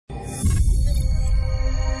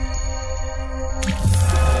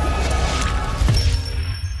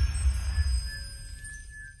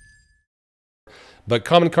But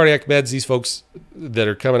common cardiac meds, these folks that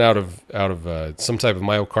are coming out of some type of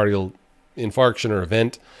myocardial infarction or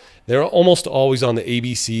event, they're almost always on the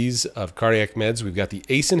ABCs of cardiac meds. We've got the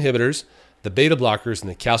ACE inhibitors, the beta blockers, and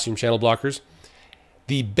the calcium channel blockers.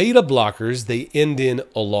 The beta blockers, they end in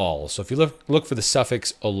olol. So if you look for the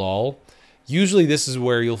suffix olol, usually this is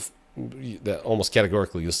where almost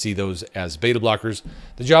categorically, you'll see those as beta blockers.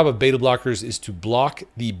 The job of beta blockers is to block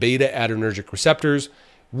the beta adrenergic receptors,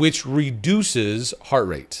 which reduces heart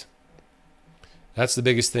rate. That's the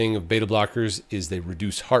biggest thing of beta blockers, is they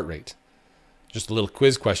reduce heart rate. Just a little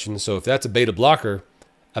quiz question. So if that's a beta blocker,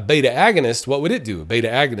 a beta agonist, what would it do? A beta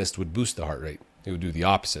agonist would boost the heart rate. It would do the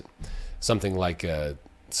opposite. Something like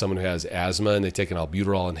someone who has asthma and they take an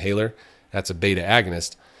albuterol inhaler, that's a beta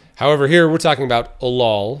agonist. However, here we're talking about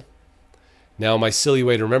olol. Now, my silly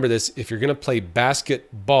way to remember this, if you're going to play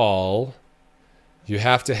basketball, you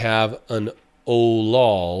have to have an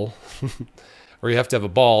olol, or you have to have a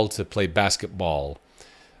ball to play basketball.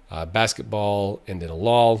 Basketball and in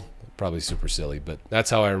olol, probably super silly, but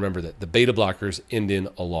that's how I remember that. The beta blockers end in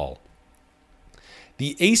olol.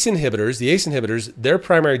 The ACE inhibitors, their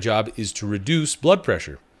primary job is to reduce blood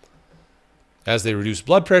pressure. As they reduce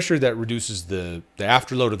blood pressure, that reduces the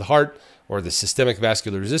afterload of the heart, or the systemic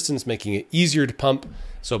vascular resistance, making it easier to pump.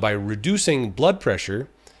 So by reducing blood pressure,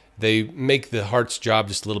 they make the heart's job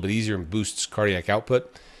just a little bit easier and boosts cardiac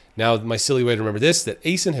output. Now, my silly way to remember this, that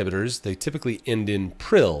ACE inhibitors, they typically end in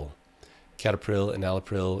pril. Catepril,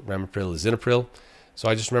 enalapril, ramipril, lisinopril. So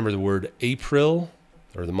I just remember the word April,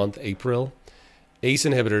 or the month April. ACE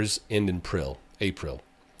inhibitors end in pril, April.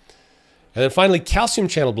 And then finally, calcium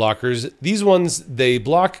channel blockers. These ones, they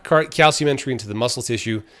block calcium entry into the muscle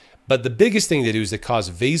tissue, but the biggest thing they do is they cause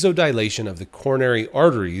vasodilation of the coronary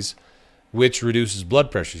arteries, which reduces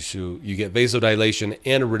blood pressure. So you get vasodilation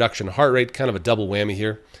and a reduction in heart rate, kind of a double whammy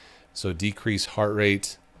here. So decrease heart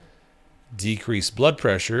rate, decrease blood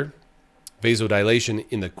pressure, vasodilation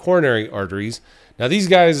in the coronary arteries. Now these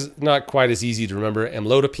guys, not quite as easy to remember.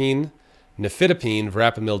 Amlodipine, nifedipine,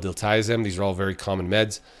 verapamil, diltiazem. These are all very common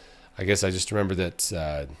meds. I guess I just remember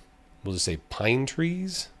that, we'll just say pine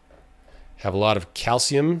trees have a lot of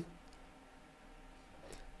calcium.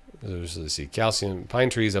 Let's see, calcium.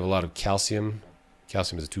 Pine trees have a lot of calcium.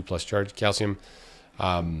 Calcium is a 2+ charge. Calcium.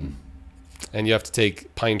 And you have to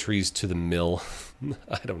take pine trees to the mill.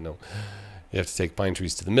 I don't know. You have to take pine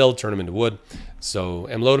trees to the mill, turn them into wood. So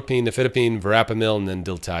amlodipine, nifedipine, verapamil, and then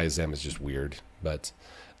diltiazem is just weird. But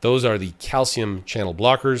those are the calcium channel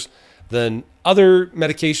blockers. Then other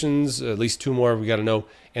medications, at least two more we got to know.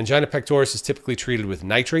 Angina pectoris is typically treated with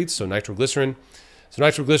nitrates, so nitroglycerin. So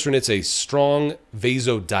nitroglycerin, it's a strong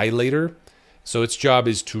vasodilator. So its job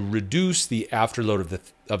is to reduce the afterload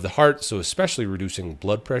of the heart, so especially reducing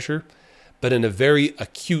blood pressure, but in a very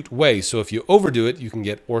acute way. So if you overdo it, you can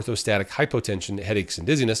get orthostatic hypotension, headaches, and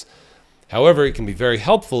dizziness. However, it can be very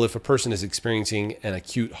helpful if a person is experiencing an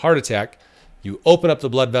acute heart attack. You open up the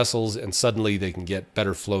blood vessels and suddenly they can get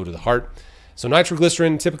better flow to the heart. So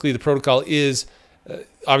nitroglycerin, typically the protocol is,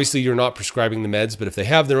 obviously you're not prescribing the meds, but if they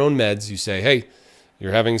have their own meds, you say, hey,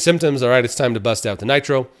 you're having symptoms, all right, it's time to bust out the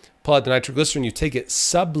nitro. Pull out the nitroglycerin, you take it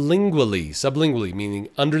sublingually, meaning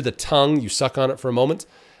under the tongue, you suck on it for a moment,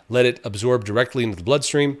 let it absorb directly into the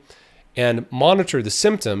bloodstream, and monitor the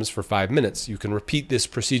symptoms for 5 minutes. You can repeat this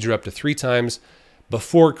procedure up to 3 times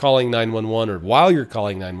before calling 911 or while you're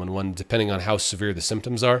calling 911, depending on how severe the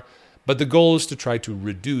symptoms are. But the goal is to try to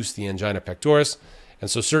reduce the angina pectoris. And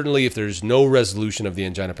so certainly if there's no resolution of the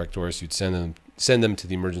angina pectoris, you'd send them to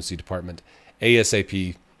the emergency department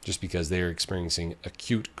ASAP, just because they are experiencing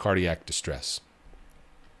acute cardiac distress.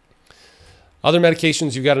 Other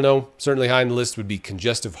medications you've got to know, certainly high on the list, would be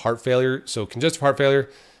congestive heart failure. So congestive heart failure,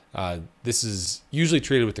 this is usually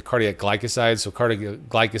treated with the cardiac glycosides. So cardiac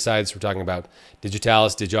glycosides, we're talking about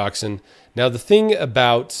digitalis, digoxin. Now the thing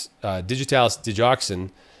about digitalis,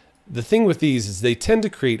 digoxin, the thing with these is they tend to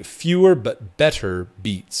create fewer but better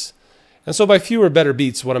beats. And so by fewer, better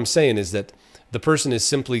beats, what I'm saying is that the person is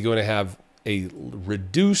simply going to have a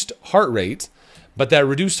reduced heart rate, but that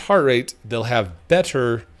reduced heart rate, they'll have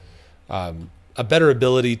better, a better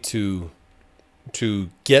ability to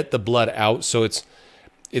get the blood out. So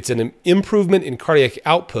it's an improvement in cardiac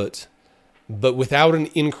output, but without an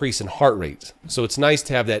increase in heart rate. So it's nice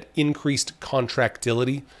to have that increased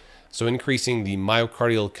contractility. So increasing the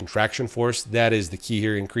myocardial contraction force, that is the key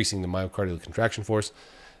here, increasing the myocardial contraction force.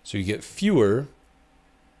 So you get fewer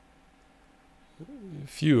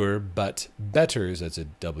but better, that's a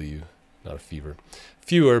W, not a fever,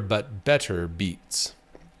 fewer but better beats.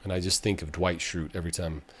 And I just think of Dwight Schrute every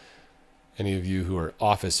time. Any of you who are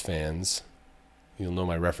Office fans, you'll know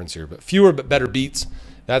my reference here. But fewer but better beats.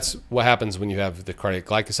 That's what happens when you have the cardiac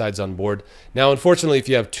glycosides on board. Now, unfortunately, if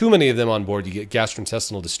you have too many of them on board, you get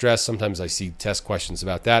gastrointestinal distress. Sometimes I see test questions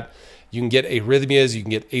about that. You can get arrhythmias. You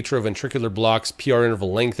can get atrioventricular blocks, PR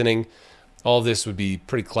interval lengthening. All of this would be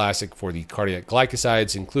pretty classic for the cardiac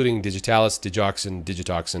glycosides, including digitalis, digoxin,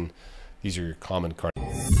 digitoxin. These are your common cardiac